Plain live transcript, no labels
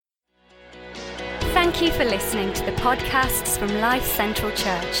Thank you for listening to the podcasts from Life Central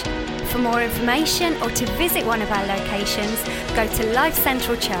Church. For more information or to visit one of our locations, go to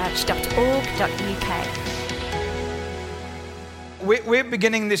lifecentralchurch.org.uk. We're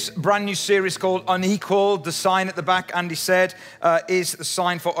beginning this brand new series called Unequalled. The sign at the back, Andy said, is the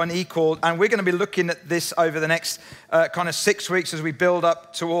sign for Unequalled. And we're going to be looking at this over the next kind of 6 weeks as we build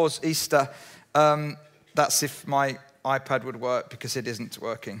up towards Easter. That's if my iPad would work, because it isn't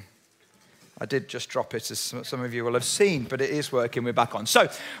working. I did just drop it, as some of you will have seen, but it is working. We're back on. So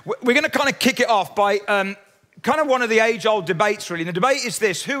we're going to kind of kick it off by kind of one of the age-old debates, really. And the debate is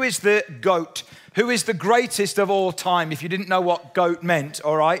this: who is the GOAT? Who is the greatest of all time? If you didn't know what GOAT meant,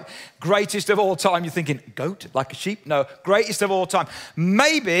 all right? Greatest of all time. You're thinking, goat, like a sheep? No, greatest of all time.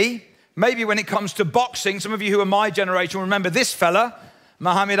 Maybe when it comes to boxing, some of you who are my generation will remember this fella,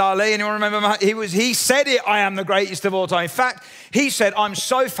 Muhammad Ali. Anyone remember? He said it, I am the greatest of all time. In fact, he said, I'm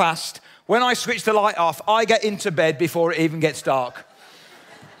so fast, when I switch the light off, I get into bed before it even gets dark.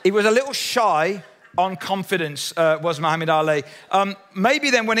 He was a little shy on confidence, was Muhammad Ali. Maybe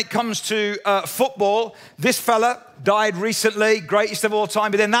then when it comes to football, this fella died recently, greatest of all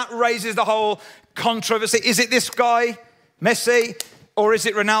time, but then that raises the whole controversy. Is it this guy, Messi, or is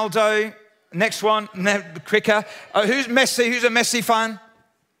it Ronaldo? Next one, quicker. Who's Messi? Who's a Messi fan?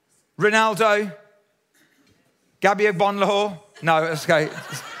 Ronaldo? Gabby Bonlahor? No, that's okay.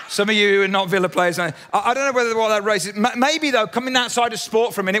 Some of you who are not Villa players, I don't know what that raises. Maybe, though, coming outside of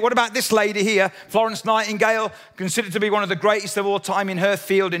sport for a minute, what about this lady here, Florence Nightingale, considered to be one of the greatest of all time in her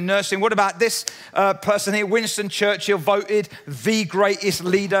field in nursing? What about this person here, Winston Churchill, voted the greatest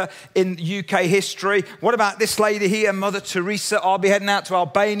leader in UK history? What about this lady here, Mother Teresa? I'll be heading out to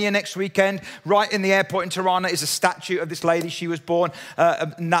Albania next weekend. Right in the airport in Tirana is a statue of this lady. She was born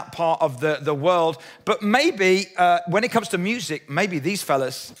in that part of the world. But maybe, when it comes to music, maybe these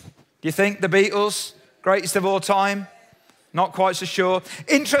fellas. Do you think the Beatles, greatest of all time? Not quite so sure.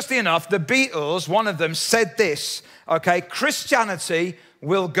 Interesting enough, the Beatles, one of them said this, okay, Christianity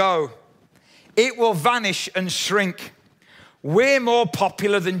will go. It will vanish and shrink. We're more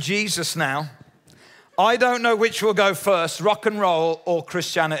popular than Jesus now. I don't know which will go first, rock and roll or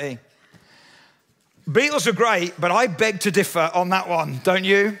Christianity. Beatles are great, but I beg to differ on that one, don't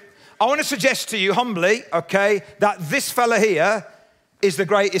you? I want to suggest to you humbly, okay, that this fella here is the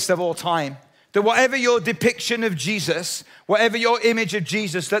greatest of all time. That whatever your depiction of Jesus, whatever your image of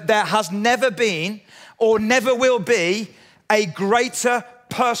Jesus, that there has never been or never will be a greater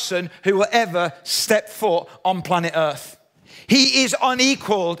person who will ever step foot on planet Earth. He is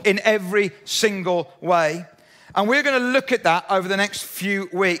unequaled in every single way. And we're going to look at that over the next few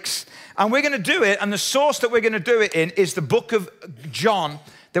weeks. And we're going to do it, and the source that we're going to do it in is the book of John.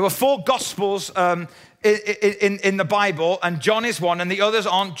 There were 4 Gospels in the Bible, and John is one, and the others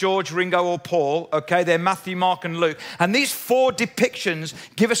aren't George, Ringo, or Paul, okay? They're Matthew, Mark, and Luke. And these 4 depictions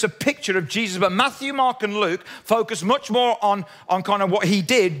give us a picture of Jesus, but Matthew, Mark, and Luke focus much more on kind of what he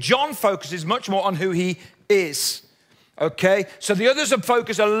did. John focuses much more on who he is. Okay, so the others are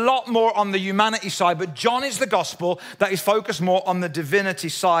focused a lot more on the humanity side, but John is the gospel that is focused more on the divinity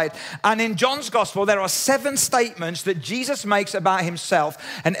side. And in John's gospel, there are 7 statements that Jesus makes about himself.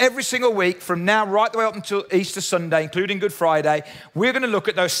 And every single week from now right the way up until Easter Sunday, including Good Friday, we're going to look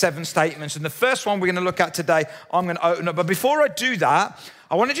at those 7 statements. And the first one we're going to look at today, I'm going to open up. But before I do that,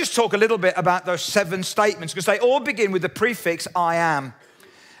 I want to just talk a little bit about those 7 statements, because they all begin with the prefix I am.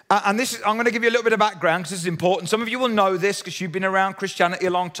 And I'm going to give you a little bit of background because this is important. Some of you will know this because you've been around Christianity a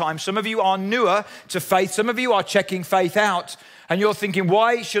long time. Some of you are newer to faith. Some of you are checking faith out. And you're thinking,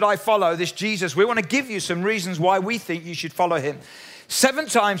 why should I follow this Jesus? We want to give you some reasons why we think you should follow him. 7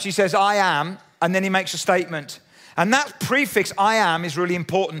 times he says, I am, and then he makes a statement. And that prefix, I am, is really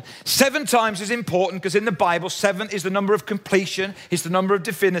important. 7 times is important because in the Bible, 7 is the number of completion. It's the number of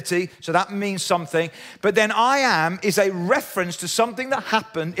divinity. So that means something. But then I am is a reference to something that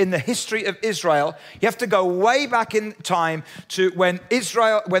happened in the history of Israel. You have to go way back in time to when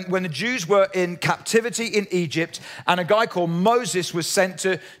the Jews were in captivity in Egypt, and a guy called Moses was sent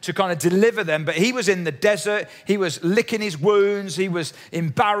to kind of deliver them. But he was in the desert. He was licking his wounds. He was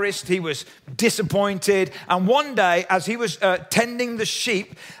embarrassed. He was disappointed. And one day, as he was tending the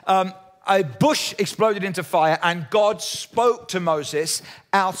sheep, a bush exploded into fire, and God spoke to Moses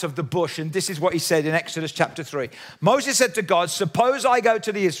out of the bush. And this is what he said in Exodus chapter 3. Moses said to God, suppose I go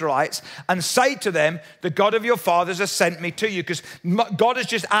to the Israelites and say to them, the God of your fathers has sent me to you, because God has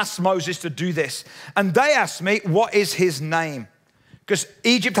just asked Moses to do this. And they asked me, what is his name? Because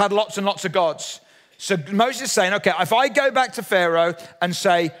Egypt had lots and lots of gods. So Moses is saying, okay, if I go back to Pharaoh and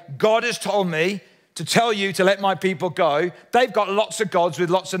say, God has told me to tell you to let my people go. They've got lots of gods with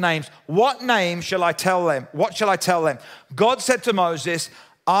lots of names. What name shall I tell them? What shall I tell them? God said to Moses,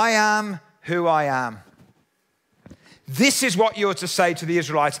 I am who I am. This is what you're to say to the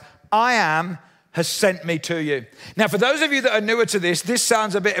Israelites. I am has sent me to you. Now, for those of you that are newer to this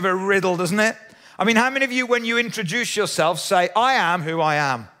sounds a bit of a riddle, doesn't it? I mean, how many of you, when you introduce yourself, say, I am who I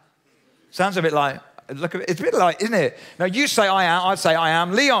am? Sounds a bit like, look, it's a bit like, isn't it? Now, you say I am, I'd say I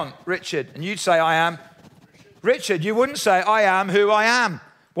am Leon, Richard. And you'd say I am Richard. You wouldn't say I am who I am.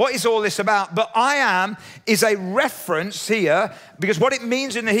 What is all this about? But I am is a reference here, because what it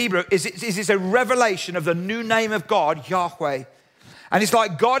means in the Hebrew is it's a revelation of the new name of God, Yahweh. And it's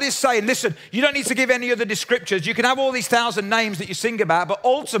like God is saying, listen, you don't need to give any other descriptors. You can have all these 1,000 names that you sing about, but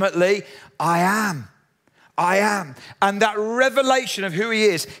ultimately, I am. I am. And that revelation of who he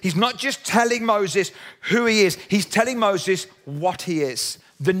is, he's not just telling Moses who he is, he's telling Moses what he is.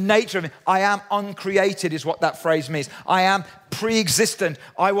 The nature of it. I am uncreated is what that phrase means. I am pre-existent.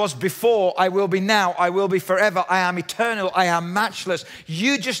 I was before, I will be now, I will be forever. I am eternal, I am matchless.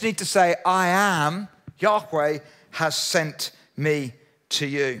 You just need to say, I am, Yahweh has sent me to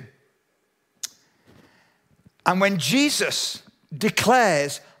you. And when Jesus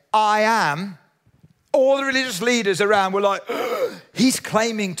declares, I am, all the religious leaders around were like, he's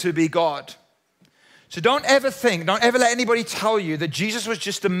claiming to be God. So don't ever let anybody tell you that Jesus was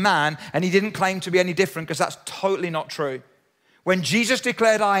just a man and he didn't claim to be any different, because that's totally not true. When Jesus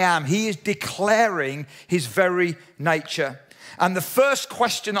declared, I am, he is declaring his very nature. And the first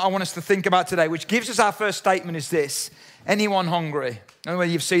question that I want us to think about today, which gives us our first statement, is this. Anyone hungry? I don't know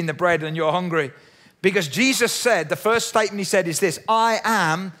whether you've seen the bread and you're hungry. Because Jesus said, the first statement he said is this, I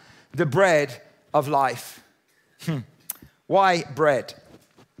am the bread of life. Why bread?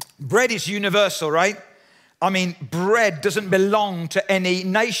 Bread is universal, right? I mean, bread doesn't belong to any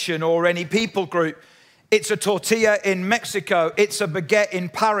nation or any people group. It's a tortilla in Mexico. It's a baguette in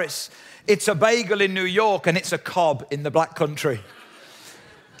Paris. It's a bagel in New York, and it's a cob in the Black Country.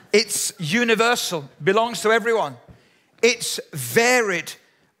 It's universal, belongs to everyone. It's varied.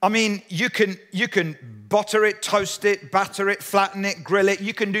 I mean, you can butter it, toast it, batter it, flatten it, grill it.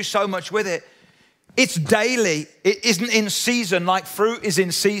 You can do so much with it. It's daily. It isn't in season like fruit is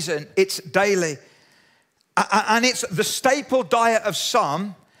in season. It's daily. And it's the staple diet of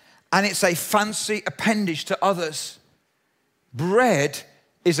some, and it's a fancy appendage to others. Bread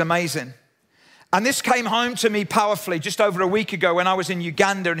is amazing. And this came home to me powerfully just over a week ago when I was in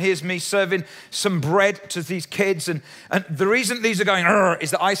Uganda, and here's me serving some bread to these kids. And the reason these are going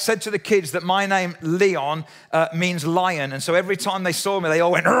is that I said to the kids that my name, Leon, means lion. And so every time they saw me, they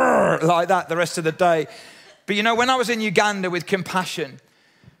all went like that the rest of the day. But you know, when I was in Uganda with Compassion,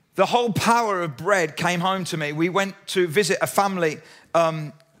 the whole power of bread came home to me. We went to visit a family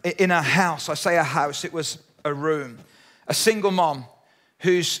in a house. I say a house, it was a room. A single mom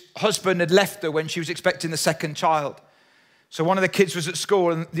whose husband had left her when she was expecting the second child. So one of the kids was at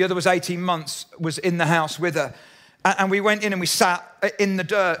school and the other was 18 months, was in the house with her. And we went in and we sat in the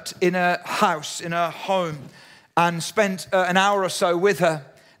dirt in a house, in a home, and spent an hour or so with her.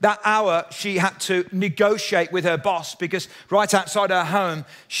 That hour, she had to negotiate with her boss, because right outside her home,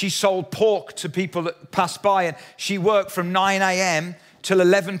 she sold pork to people that passed by, and she worked from 9 a.m. till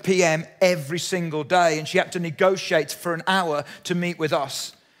 11 p.m. every single day, and she had to negotiate for an hour to meet with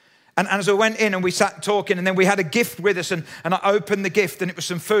us. And as I went in and we sat talking, and then we had a gift with us, and I opened the gift, and it was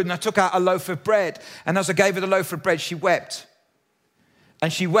some food, and I took out a loaf of bread, and as I gave her the loaf of bread, she wept.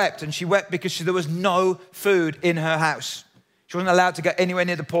 And she wept, because there was no food in her house. She wasn't allowed to go anywhere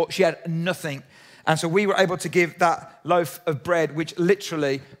near the pork. She had nothing. And so we were able to give that loaf of bread, which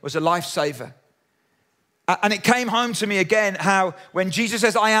literally was a lifesaver. And it came home to me again how when Jesus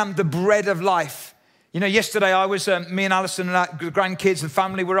says, I am the bread of life. You know, yesterday I was, me and Alison and our grandkids and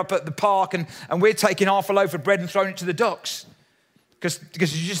family were up at the park, and we're taking half a loaf of bread and throwing it to the ducks. Because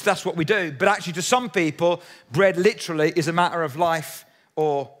just that's what we do. But actually to some people, bread literally is a matter of life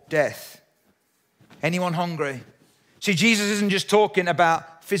or death. Anyone hungry? See, Jesus isn't just talking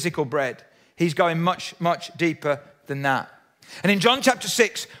about physical bread. He's going much, much deeper than that. And in John chapter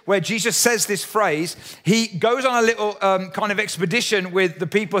 6, where Jesus says this phrase, he goes on a little kind of expedition with the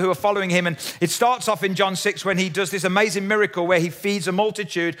people who are following him. And it starts off in John 6 when he does this amazing miracle where he feeds a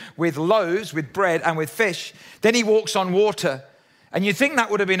multitude with loaves, with bread and with fish. Then he walks on water. And you think that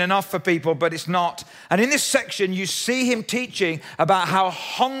would have been enough for people, but it's not. And in this section, you see him teaching about how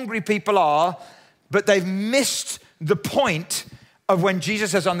hungry people are, but they've missed the point of when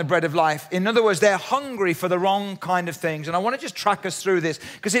Jesus says, I'm the bread of life. In other words, they're hungry for the wrong kind of things. And I want to just track us through this,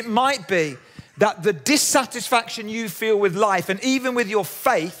 because it might be that the dissatisfaction you feel with life, and even with your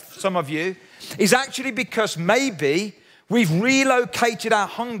faith, some of you, is actually because maybe we've relocated our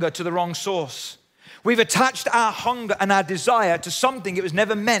hunger to the wrong source. We've attached our hunger and our desire to something it was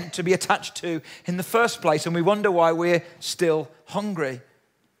never meant to be attached to in the first place, and we wonder why we're still hungry.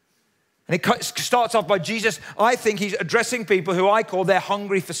 And it starts off by Jesus, I think he's addressing people who I call they're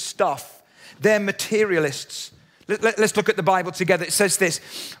hungry for stuff. They're materialists. Let's look at the Bible together. It says this,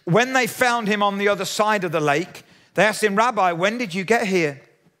 when they found him on the other side of the lake, they asked him, Rabbi, when did you get here?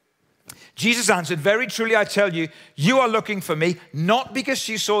 Jesus answered, very truly I tell you, you are looking for me, not because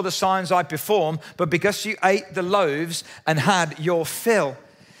you saw the signs I performed, but because you ate the loaves and had your fill.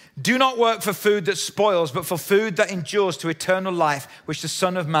 Do not work for food that spoils, but for food that endures to eternal life, which the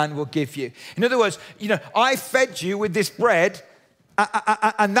Son of Man will give you. In other words, I fed you with this bread,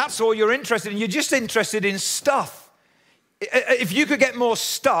 and that's all you're interested in. You're just interested in stuff. If you could get more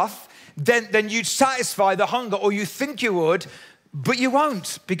stuff, then you'd satisfy the hunger, or you think you would, but you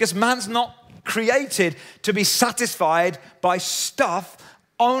won't, because man's not created to be satisfied by stuff,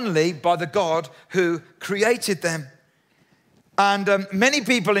 only by the God who created them. And many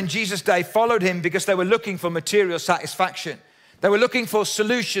people in Jesus' day followed him because they were looking for material satisfaction. They were looking for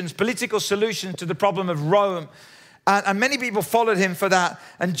solutions, political solutions to the problem of Rome. And many people followed him for that.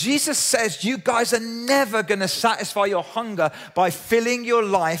 And Jesus says, you guys are never going to satisfy your hunger by filling your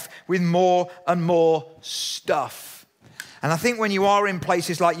life with more and more stuff. And I think when you are in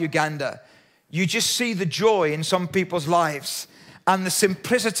places like Uganda, you just see the joy in some people's lives and the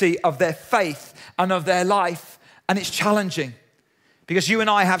simplicity of their faith and of their life. And it's challenging because you and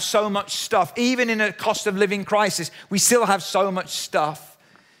I have so much stuff. Even in a cost of living crisis, we still have so much stuff.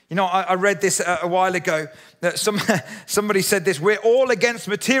 I read this a while ago. That somebody said this, we're all against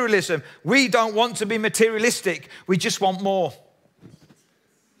materialism. We don't want to be materialistic. We just want more.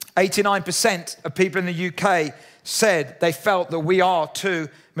 89% of people in the UK said they felt that we are too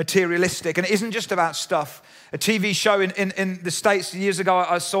materialistic. And it isn't just about stuff. A TV show in the States years ago,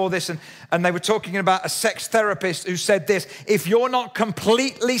 I saw this, and they were talking about a sex therapist who said this, if you're not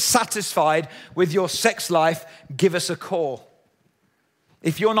completely satisfied with your sex life, give us a call.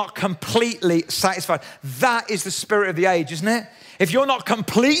 If you're not completely satisfied, that is the spirit of the age, isn't it? If you're not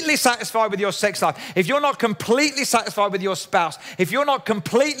completely satisfied with your sex life, if you're not completely satisfied with your spouse, if you're not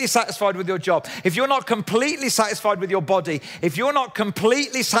completely satisfied with your job, if you're not completely satisfied with your body, if you're not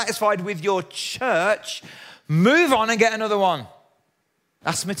completely satisfied with your church, move on and get another one.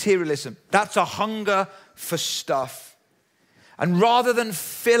 That's materialism. That's a hunger for stuff. And rather than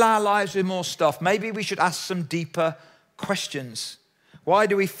fill our lives with more stuff, maybe we should ask some deeper questions. Why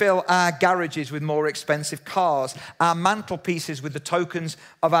do we fill our garages with more expensive cars, our mantelpieces with the tokens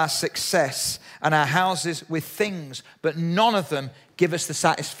of our success, and our houses with things, but none of them give us the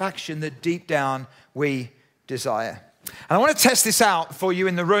satisfaction that deep down we desire? And I want to test this out for you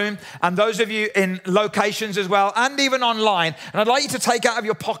in the room and those of you in locations as well, and even online. And I'd like you to take out of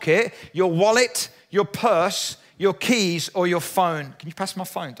your pocket your wallet, your purse, your keys, or your phone. Can you pass my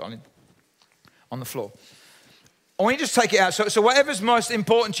phone, darling? On the floor. I want you to just take it out. So whatever's most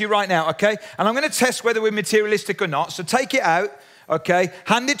important to you right now, okay? And I'm going to test whether we're materialistic or not. So take it out, okay?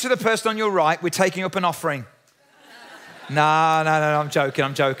 Hand it to the person on your right. We're taking up an offering. No, I'm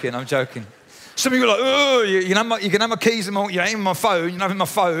joking. Some of you are like, oh, you can have my keys and you ain't my phone. You don't have my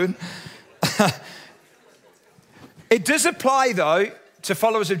phone. It does apply, though, to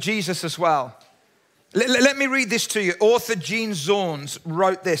followers of Jesus as well. Let me read this to you. Author Jean Zorns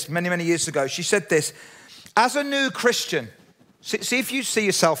wrote this many, many years ago. She said this, as a new Christian, see if you see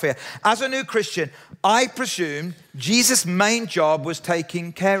yourself here. As a new Christian, I presumed Jesus' main job was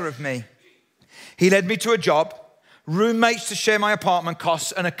taking care of me. He led me to a job, roommates to share my apartment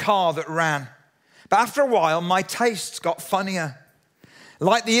costs, and a car that ran. But after a while, my tastes got funnier.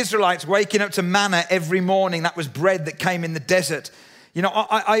 Like the Israelites waking up to manna every morning, that was bread that came in the desert.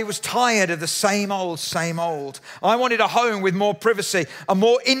 I was tired of the same old. I wanted a home with more privacy, a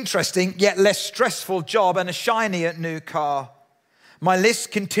more interesting yet less stressful job, and a shinier new car. My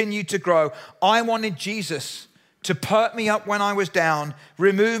list continued to grow. I wanted Jesus to perk me up when I was down,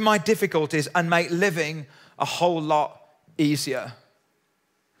 remove my difficulties, and make living a whole lot easier.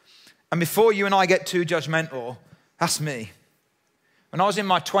 And before you and I get too judgmental, that's me. When I was in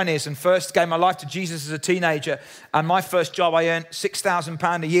my 20s and first gave my life to Jesus as a teenager, and my first job, I earned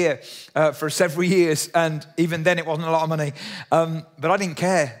 £6,000 a year for several years, and even then it wasn't a lot of money. But I didn't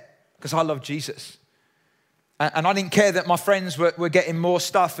care because I loved Jesus. And I didn't care that my friends were getting more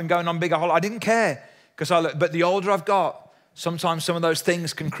stuff and going on bigger holidays. I didn't care but the older I've got, sometimes some of those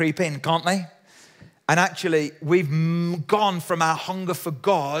things can creep in, can't they? And actually, we've gone from our hunger for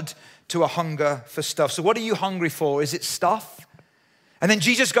God to a hunger for stuff. So what are you hungry for? Is it stuff? And then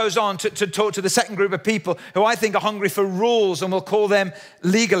Jesus goes on to talk to the second group of people who I think are hungry for rules, and we'll call them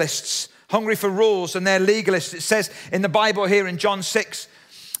legalists. Hungry for rules, and they're legalists. It says in the Bible here in John 6,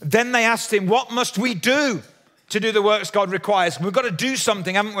 then they asked him, what must we do to do the works God requires? We've got to do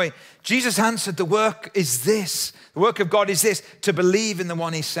something, haven't we? Jesus answered, the work is this. The work of God is this, to believe in the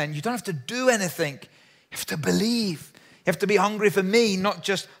one he sent. You don't have to do anything. You have to believe. You have to be hungry for me, not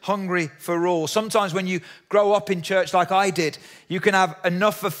just hungry for rules. Sometimes when you grow up in church like I did, you can have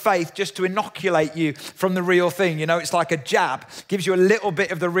enough of faith just to inoculate you from the real thing. You know, it's like a jab. Gives you a little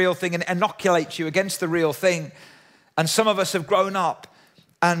bit of the real thing and inoculates you against the real thing. And some of us have grown up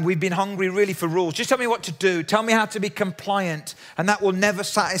and we've been hungry really for rules. Just tell me what to do. Tell me how to be compliant. And that will never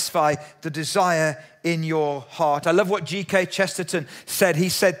satisfy the desire in your heart. I love what G.K. Chesterton said. He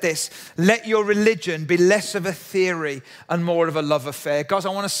said this, let your religion be less of a theory and more of a love affair. Guys, I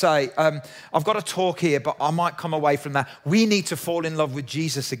want to say, I've got to talk here, but I might come away from that. We need to fall in love with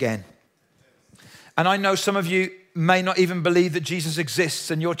Jesus again. And I know some of you may not even believe that Jesus exists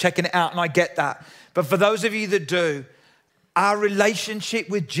and you're checking it out, and I get that. But for those of you that do, our relationship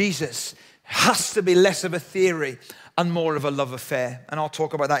with Jesus has to be less of a theory and more of a love affair. And I'll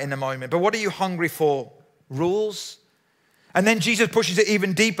talk about that in a moment. But what are you hungry for? Rules? And then Jesus pushes it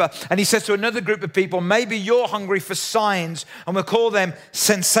even deeper. And he says to another group of people, maybe you're hungry for signs, and we'll call them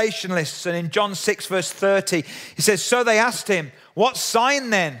sensationalists. And in John 6, verse 30, he says, so they asked him, what sign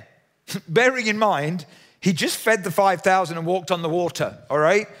then? Bearing in mind, he just fed the 5,000 and walked on the water, all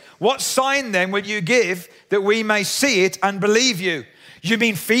right? What sign then will you give that we may see it and believe you? You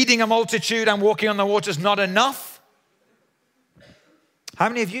mean feeding a multitude and walking on the water is not enough? How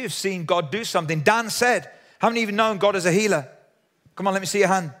many of you have seen God do something? Dan said, how many of you have known God as a healer? Come on, let me see your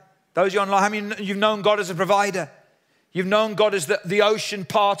hand. Those of you online, how many of you have known God as a provider? You've known God as the ocean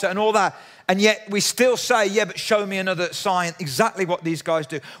parter and all that. And yet we still say, yeah, but show me another sign. Exactly what these guys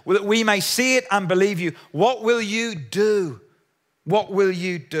do. Well, that we may see it and believe you. What will you do? What will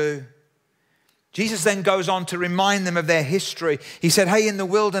you do? Jesus then goes on to remind them of their history. He said, hey, in the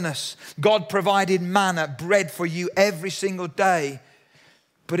wilderness, God provided manna, bread for you every single day.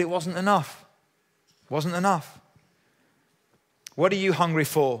 But it wasn't enough. It wasn't enough. What are you hungry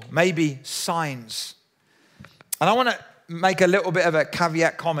for? Maybe signs. And I want to make a little bit of a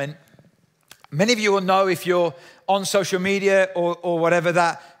caveat comment. Many of you will know if you're on social media or whatever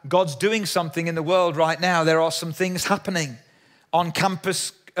that God's doing something in the world right now. There are some things happening on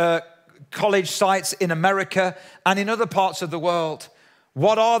campus college sites in America and in other parts of the world.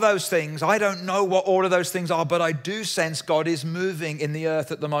 What are those things? I don't know what all of those things are, but I do sense God is moving in the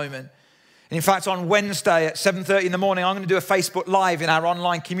earth at the moment. And in fact, on Wednesday at 7:30 in the morning, I'm going to do a Facebook Live in our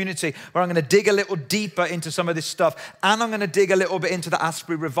online community where I'm going to dig a little deeper into some of this stuff. And I'm going to dig a little bit into the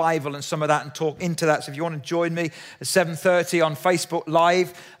Asbury revival and some of that and talk into that. So if you want to join me at 7:30 on Facebook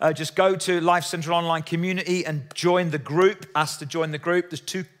Live, just go to Life Central Online Community and join the group. Ask to join the group. There's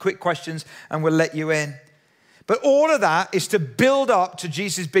 2 quick questions and we'll let you in. But all of that is to build up to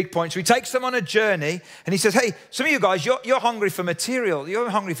Jesus' big point. So he takes them on a journey and he says, hey, some of you guys, you're hungry for material. You're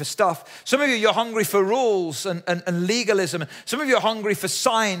hungry for stuff. Some of you, you're hungry for rules and legalism. Some of you are hungry for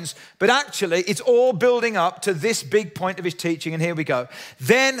signs. But actually, it's all building up to this big point of his teaching. And here we go.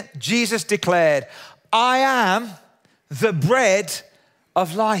 Then Jesus declared, I am the bread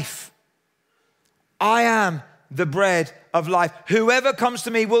of life. I am the bread of life. Whoever comes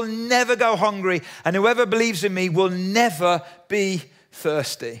to me will never go hungry, and whoever believes in me will never be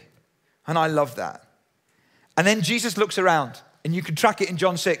thirsty. And I love that. And then Jesus looks around, and you can track it in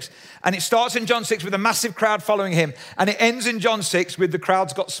John 6. And it starts in John 6 with a massive crowd following him, and it ends in John 6 with the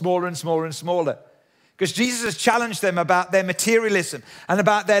crowds got smaller and smaller and smaller. Because Jesus has challenged them about their materialism and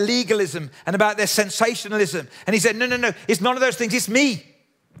about their legalism and about their sensationalism. And he said, no, it's none of those things, it's me.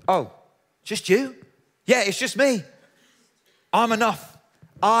 Oh, just you? Yeah, it's just me. I'm enough.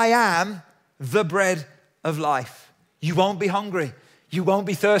 I am the bread of life. You won't be hungry. You won't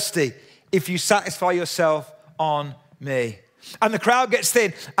be thirsty if you satisfy yourself on me. And the crowd gets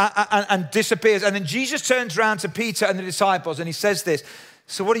thin and disappears. And then Jesus turns around to Peter and the disciples and he says this,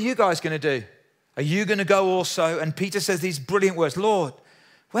 so what are you guys going to do? Are you going to go also? And Peter says these brilliant words, Lord,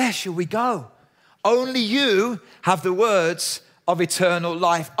 where shall we go? Only you have the words of eternal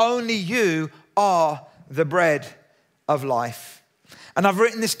life. Only you are the bread of life. And I've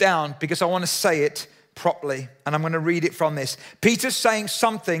written this down because I want to say it properly, and I'm going to read it from this. Peter's saying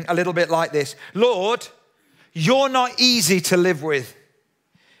something a little bit like this. Lord, you're not easy to live with.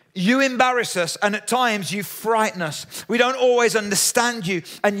 You embarrass us, and at times you frighten us. We don't always understand you,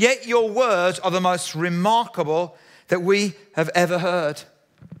 and yet your words are the most remarkable that we have ever heard.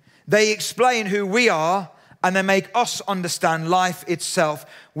 They explain who we are and they make us understand life itself.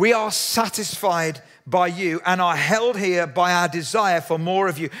 We are satisfied by you and are held here by our desire for more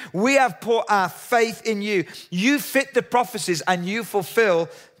of you. We have put our faith in you. You fit the prophecies and you fulfill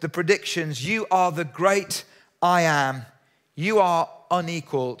the predictions. You are the great I am. You are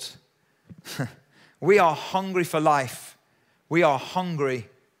unequaled. We are hungry for life. We are hungry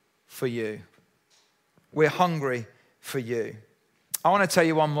for you. We're hungry for you. I want to tell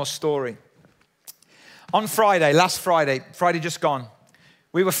you one more story. On Friday, last Friday just gone,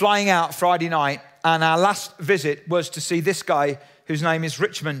 we were flying out Friday night, and our last visit was to see this guy whose name is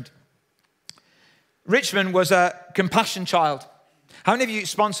Richmond. Richmond was a compassion child. How many of you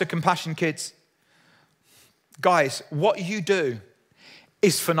sponsor compassion kids? Guys, what you do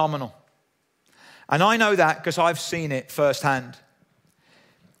is phenomenal. And I know that because I've seen it firsthand.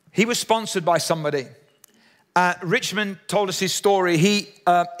 He was sponsored by somebody. Richmond told us his story.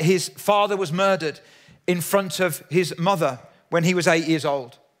 His father was murdered in front of his mother when he was 8 years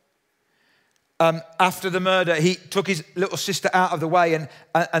old. After the murder, he took his little sister out of the way,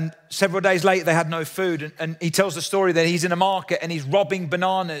 and several days later, they had no food. And he tells the story that he's in a market and he's robbing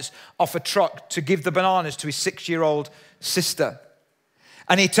bananas off a truck to give the bananas to his 6-year-old sister.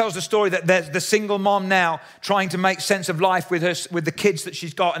 And he tells the story that there's the single mom now trying to make sense of life with the kids that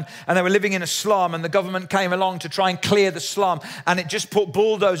she's got. And they were living in a slum, and the government came along to try and clear the slum. And it just put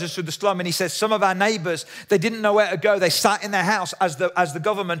bulldozers through the slum. And he says some of our neighbors, they didn't know where to go. They sat in their house as the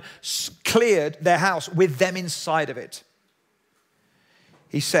government cleared their house with them inside of it.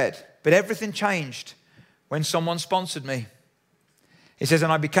 He said, but everything changed when someone sponsored me. He says,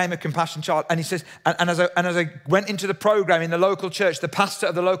 and I became a compassion child. And he says, and as I went into the program in the local church, the pastor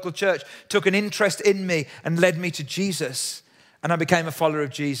of the local church took an interest in me and led me to Jesus. And I became a follower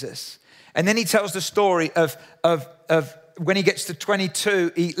of Jesus. And then he tells the story of when he gets to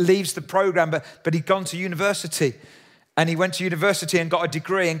 22, he leaves the program, but he'd gone to university. And he went to university and got a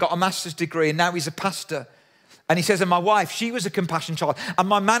degree and got a master's degree. And now he's a pastor. And he says, and my wife, she was a compassion child. And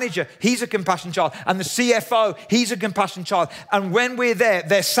my manager, he's a compassion child. And the CFO, he's a compassion child. And when we're there,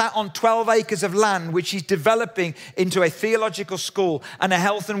 they're sat on 12 acres of land, which he's developing into a theological school and a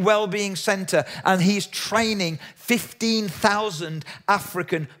health and well-being center. And he's training 15,000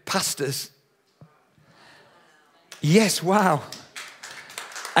 African pastors. Yes, wow.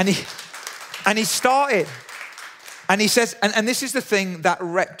 And he started. And he says, and this is the thing that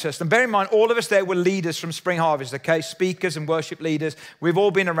wrecked us. And bear in mind, all of us there were leaders from Spring Harvest, okay? Speakers and worship leaders. We've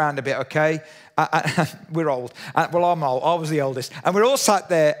all been around a bit, okay? We're old. Well, I'm old. I was the oldest. And we're all sat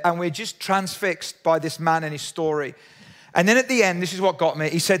there, and we're just transfixed by this man and his story. And then at the end, this is what got me.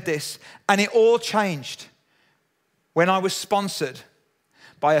 He said this, and it all changed when I was sponsored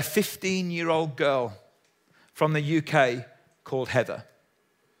by a 15-year-old girl from the UK called Heather,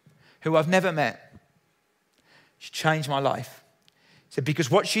 who I've never met. She changed my life. He said, because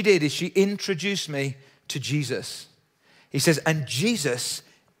what she did is she introduced me to Jesus. He says, and Jesus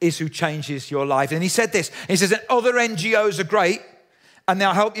is who changes your life. And he said this, he says, and other NGOs are great and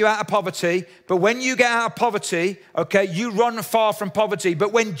they'll help you out of poverty. But when you get out of poverty, okay, you run far from poverty.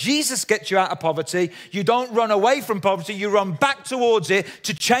 But when Jesus gets you out of poverty, you don't run away from poverty, you run back towards it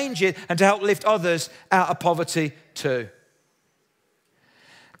to change it and to help lift others out of poverty too.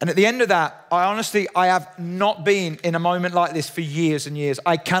 And at the end of that, I have not been in a moment like this for years and years.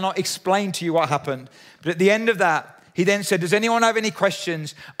 I cannot explain to you what happened. But at the end of that, he then said, does anyone have any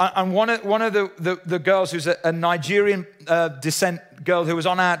questions? And one of the girls who's a Nigerian descent girl who was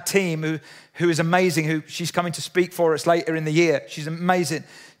on our team, who is amazing, who she's coming to speak for us later in the year. She's amazing,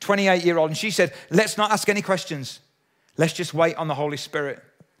 28-year-old. And she said, let's not ask any questions. Let's just wait on the Holy Spirit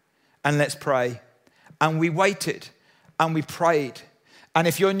and let's pray. And we waited and we prayed. And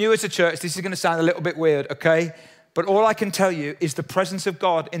if you're new as a church, this is going to sound a little bit weird, okay? But all I can tell you is the presence of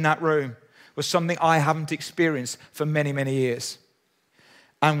God in that room was something I haven't experienced for many, many years.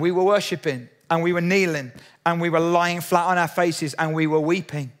 And we were worshiping, and we were kneeling, and we were lying flat on our faces, and we were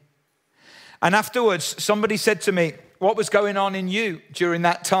weeping. And afterwards, somebody said to me, what was going on in you during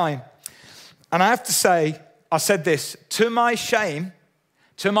that time? And I have to say, I said this, to my shame,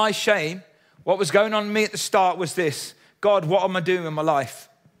 what was going on in me at the start was this: God, what am I doing with my life?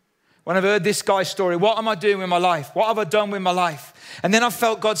 When I've heard this guy's story, what am I doing with my life? What have I done with my life? And then I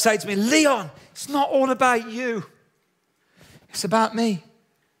felt God say to me, Leon, it's not all about you. It's about me.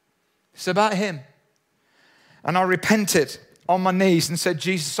 It's about him. And I repented on my knees and said,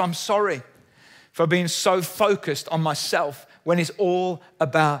 Jesus, I'm sorry for being so focused on myself when it's all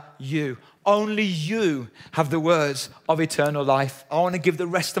about you. Only you have the words of eternal life. I want to give the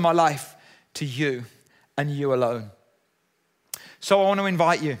rest of my life to you and you alone. So I want to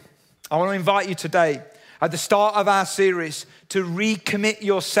invite you. I want to invite you today. at the start of our series to recommit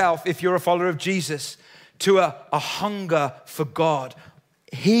yourself, if you're a follower of Jesus, to a hunger for God.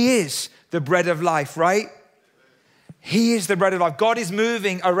 He is the bread of life, right? He is the bread of life. God is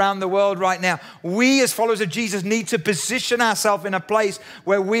moving around the world right now. We as followers of Jesus need to position ourselves in a place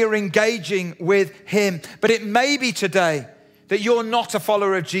where we're engaging with him. But it may be today that you're not a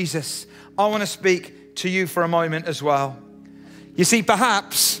follower of Jesus. I want to speak to you for a moment as well. You see,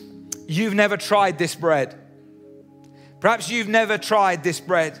 perhaps you've never tried this bread. Perhaps you've never tried this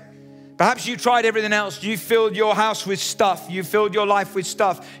bread. Perhaps you tried everything else. You filled your house with stuff. You filled your life with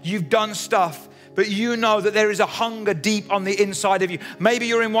stuff. You've done stuff. But you know that there is a hunger deep on the inside of you. Maybe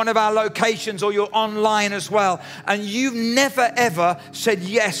you're in one of our locations or you're online as well. And you've never, ever said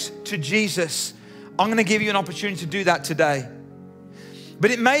yes to Jesus. I'm going to give you an opportunity to do that today.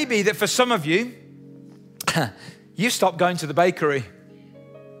 But it may be that for some of you, you've stopped going to the bakery.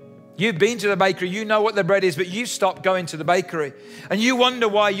 You've been to the bakery, you know what the bread is, but you've stopped going to the bakery. And you wonder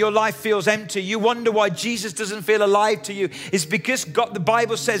why your life feels empty. You wonder why Jesus doesn't feel alive to you. It's because God, the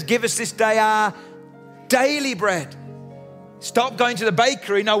Bible says, give us this day our daily bread. Stop going to the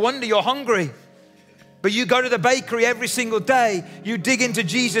bakery, no wonder you're hungry. But you go to the bakery every single day. You dig into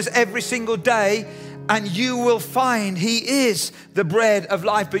Jesus every single day, and you will find he is the bread of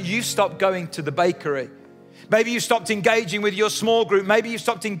life, but you stopped going to the bakery. Maybe you stopped engaging with your small group. Maybe you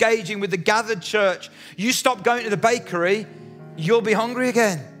stopped engaging with the gathered church. You stopped going to the bakery, you'll be hungry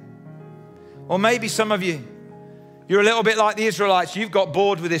again. Or maybe some of you, you're a little bit like the Israelites. You've got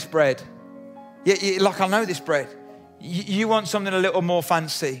bored with this bread. Like, I know this bread. You want something a little more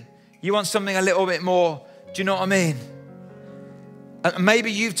fancy. You want something a little bit more, do you know what I mean? And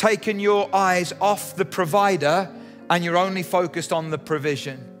maybe you've taken your eyes off the provider and you're only focused on the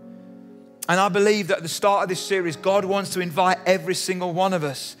provision. And I believe that at the start of this series, God wants to invite every single one of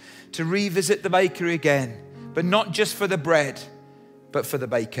us to revisit the bakery again, but not just for the bread, but for the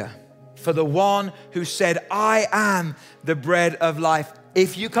baker, for the one who said, I am the bread of life.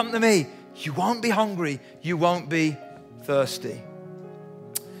 If you come to me, you won't be hungry, you won't be thirsty.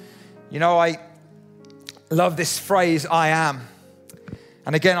 You know, I love this phrase, I am.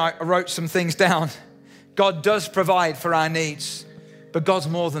 And again, I wrote some things down. God does provide for our needs, but God's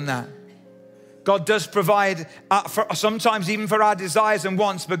more than that. God does provide sometimes even for our desires and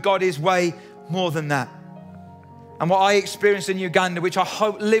wants, but God is way more than that. And what I experienced in Uganda, which I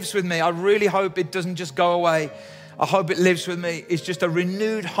hope lives with me, I really hope it doesn't just go away. I hope it lives with me. Is just a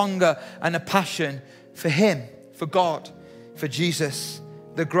renewed hunger and a passion for him, for God, for Jesus,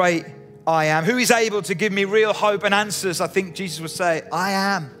 the great I am. Who is able to give me real hope and answers? I think Jesus would say, I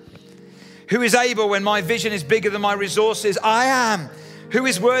am. Who is able when my vision is bigger than my resources? I am. Who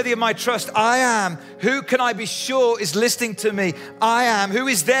is worthy of my trust? I am. Who can I be sure is listening to me? I am. Who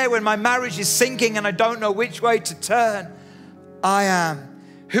is there when my marriage is sinking and I don't know which way to turn? I am.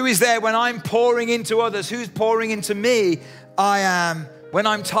 Who is there when I'm pouring into others? Who's pouring into me? I am. When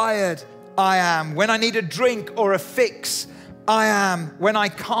I'm tired, I am. When I need a drink or a fix, I am. When I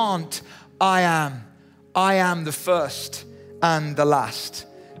can't, I am. I am the first and the last,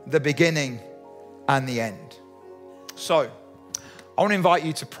 the beginning and the end. So, I want to invite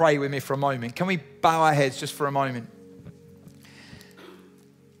you to pray with me for a moment. Can we bow our heads just for a moment?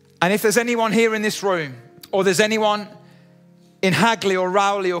 And if there's anyone here in this room, or there's anyone in Hagley or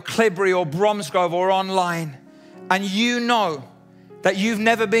Rowley or Clibbury or Bromsgrove or online, and you know that you've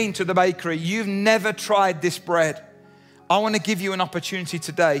never been to the bakery, you've never tried this bread, I want to give you an opportunity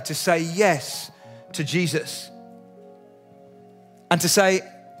today to say yes to Jesus. And to say,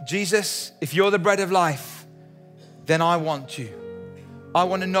 Jesus, if you're the bread of life, then I want you. I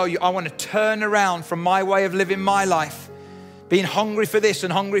want to know you. I want to turn around from my way of living my life, being hungry for this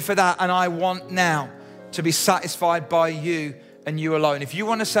and hungry for that. And I want now to be satisfied by you and you alone. If you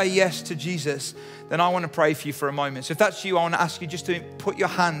want to say yes to Jesus, then I want to pray for you for a moment. So if that's you, I want to ask you just to put your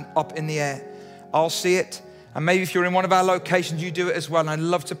hand up in the air. I'll see it. And maybe if you're in one of our locations, you do it as well. And I'd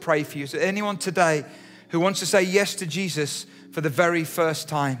love to pray for you. So anyone today who wants to say yes to Jesus for the very first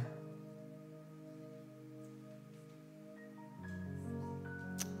time?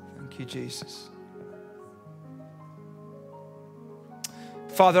 Thank you, Jesus.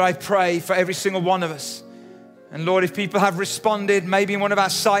 Father, I pray for every single one of us. And Lord, if people have responded, maybe in one of our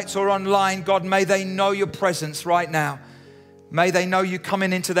sites or online, God, may they know your presence right now. May they know you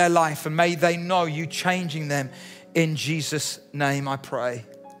coming into their life, and may they know you changing them. In Jesus' name I pray.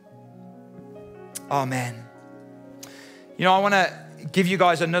 Amen. You know, I want to give you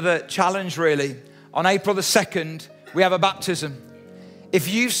guys another challenge really. On April the 2nd, we have a baptism. If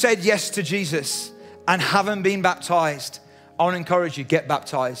you've said yes to Jesus and haven't been baptized, I want to encourage you, get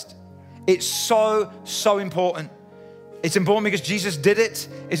baptized. It's so, so important. It's important because Jesus did it.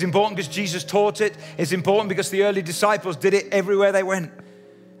 It's important because Jesus taught it. It's important because the early disciples did it everywhere they went.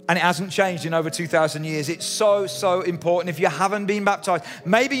 And it hasn't changed in over 2,000 years. It's so, so important. If you haven't been baptized,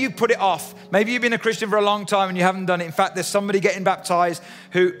 maybe you put it off. Maybe you've been a Christian for a long time and you haven't done it. In fact, there's somebody getting baptized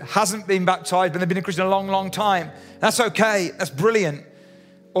who hasn't been baptized, but they've been a Christian a long, long time. That's okay. That's brilliant.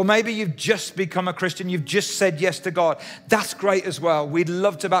 Or maybe you've just become a Christian. You've just said yes to God. That's great as well. We'd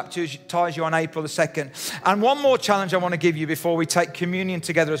love to baptize you on April the 2nd. And one more challenge I want to give you before we take communion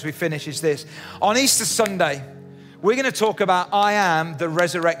together as we finish is this. On Easter Sunday, we're going to talk about I am the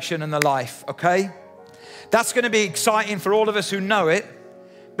resurrection and the life, okay? That's going to be exciting for all of us who know it,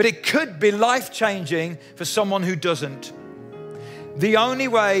 but it could be life-changing for someone who doesn't. The only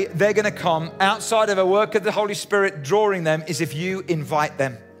way they're going to come outside of a work of the Holy Spirit drawing them is if you invite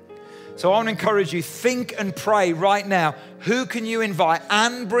them. So I want to encourage you, think and pray right now. Who can you invite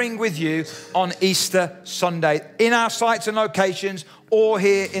and bring with you on Easter Sunday in our sites and locations or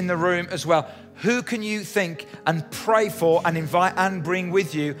here in the room as well? Who can you think and pray for and invite and bring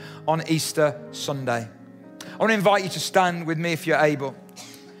with you on Easter Sunday? I want to invite you to stand with me if you're able.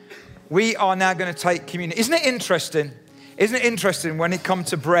 We are now going to take communion. Isn't it interesting? Isn't it interesting when it comes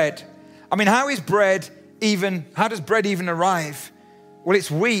to bread? I mean, how does bread even arrive? Well,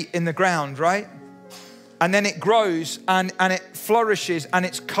 it's wheat in the ground, right? And then it grows and it flourishes and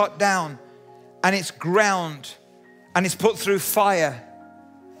it's cut down and it's ground and it's put through fire.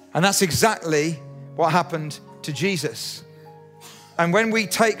 And that's exactly what happened to Jesus. And when we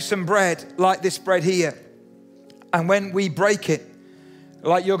take some bread, like this bread here, and when we break it,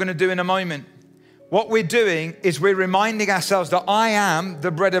 like you're going to do in a moment, what we're doing is we're reminding ourselves that I am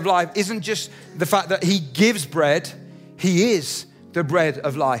the bread of life. Isn't just the fact that he gives bread, he is the bread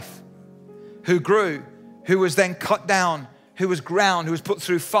of life, who grew, who was then cut down, who was ground, who was put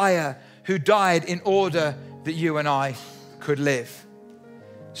through fire, who died in order that you and I could live.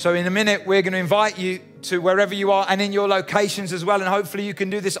 So in a minute, we're going to invite you to wherever you are and in your locations as well. And hopefully you can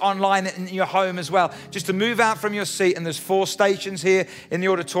do this online in your home as well. Just to move out from your seat. And there's 4 stations here in the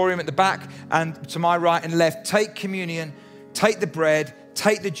auditorium at the back and to my right and left. Take communion, take the bread,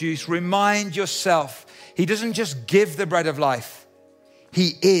 take the juice. Remind yourself, he doesn't just give the bread of life.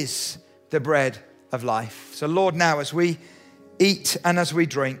 He is the bread of life. So Lord, now as we eat and as we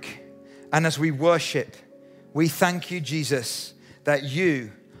drink and as we worship, we thank you, Jesus, that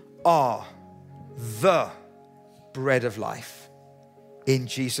you are the bread of life. In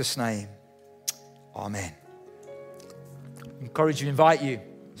Jesus' name, amen. I encourage you, invite you,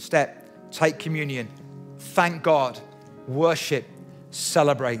 take communion, thank God, worship,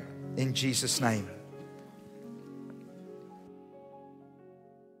 celebrate in Jesus' name.